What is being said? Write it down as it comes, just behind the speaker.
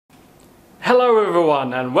Hello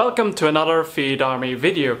everyone and welcome to another Feed Army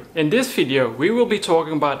video. In this video we will be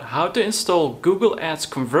talking about how to install Google Ads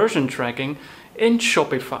conversion tracking in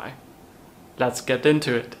Shopify. Let's get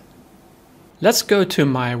into it. Let's go to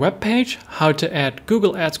my webpage, how to add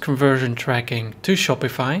Google Ads conversion tracking to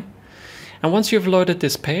Shopify. And once you've loaded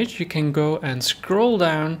this page, you can go and scroll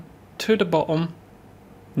down to the bottom,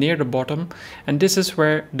 near the bottom, and this is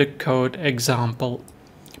where the code example.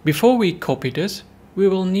 Before we copy this, we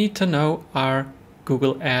will need to know our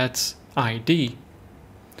Google Ads ID.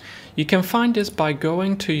 You can find this by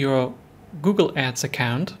going to your Google Ads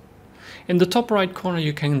account. In the top right corner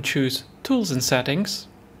you can choose Tools and Settings,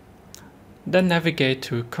 then navigate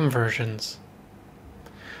to Conversions.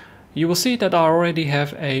 You will see that I already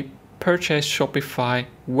have a Purchase Shopify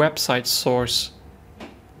website source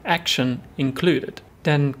action included.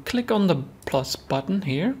 Then click on the plus button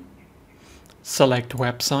here, select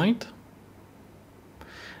Website.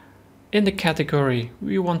 In the category,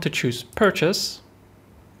 we want to choose Purchase,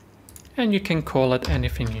 and you can call it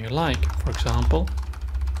anything you like. For example,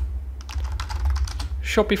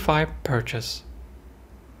 Shopify Purchase.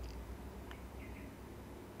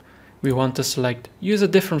 We want to select use a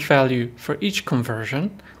different value for each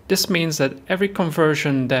conversion. This means that every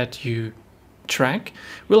conversion that you track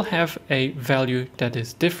will have a value that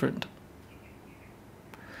is different.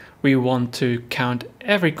 We want to count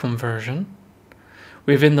every conversion.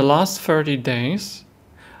 Within the last 30 days,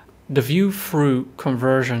 the view through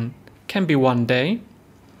conversion can be 1 day.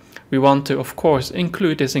 We want to, of course,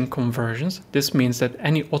 include this in conversions. This means that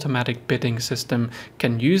any automatic bidding system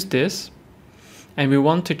can use this. And we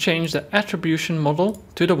want to change the attribution model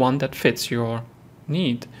to the one that fits your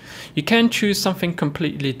need. You can choose something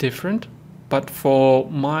completely different, but for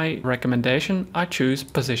my recommendation, I choose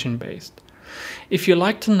position-based. If you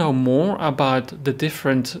like to know more about the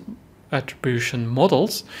different attribution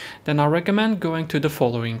models, then I recommend going to the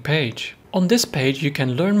following page. On this page you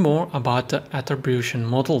can learn more about the attribution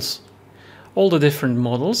models, all the different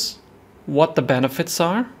models, what the benefits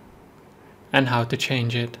are, and how to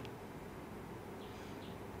change it.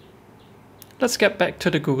 Let's get back to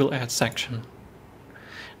the Google Ads section.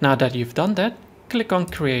 Now that you've done that, click on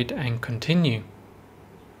Create and Continue.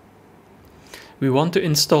 We want to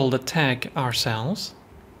install the tag ourselves.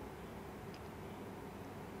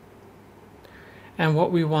 And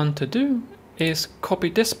what we want to do is copy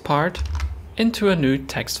this part into a new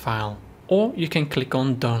text file, or you can click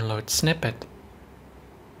on Download Snippet.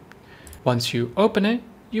 Once you open it,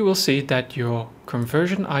 you will see that your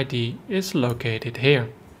conversion ID is located here.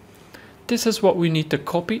 This is what we need to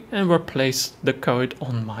copy and replace the code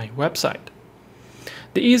on my website.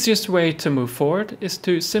 The easiest way to move forward is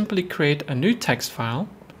to simply create a new text file,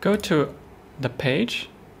 go to the page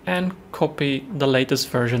and copy the latest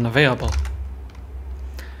version available.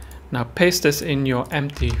 Now paste this in your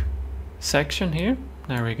empty section here.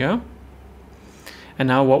 There we go. And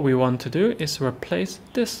now what we want to do is replace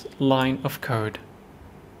this line of code.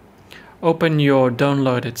 Open your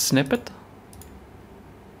downloaded snippet.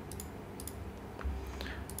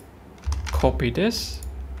 Copy this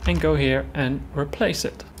and go here and replace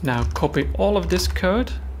it. Now copy all of this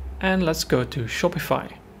code and let's go to Shopify.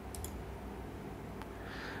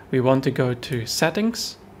 We want to go to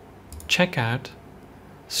Settings, Checkout,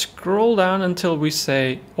 scroll down until we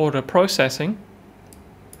say Order Processing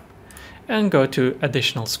and go to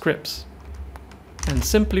Additional Scripts and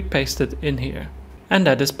simply paste it in here. And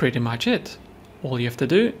that is pretty much it. All you have to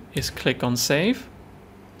do is click on Save.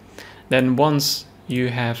 Then once you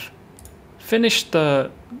have finished the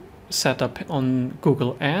setup on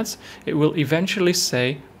Google Ads, it will eventually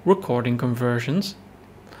say Recording Conversions,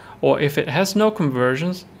 or if it has no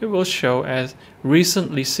conversions, it will show as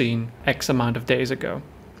recently seen X amount of days ago.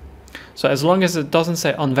 So as long as it doesn't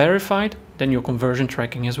say unverified, then your conversion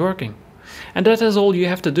tracking is working. And that is all you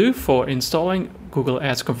have to do for installing Google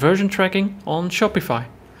Ads conversion tracking on Shopify.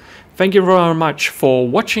 Thank you very much for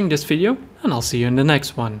watching this video, and I'll see you in the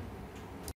next one.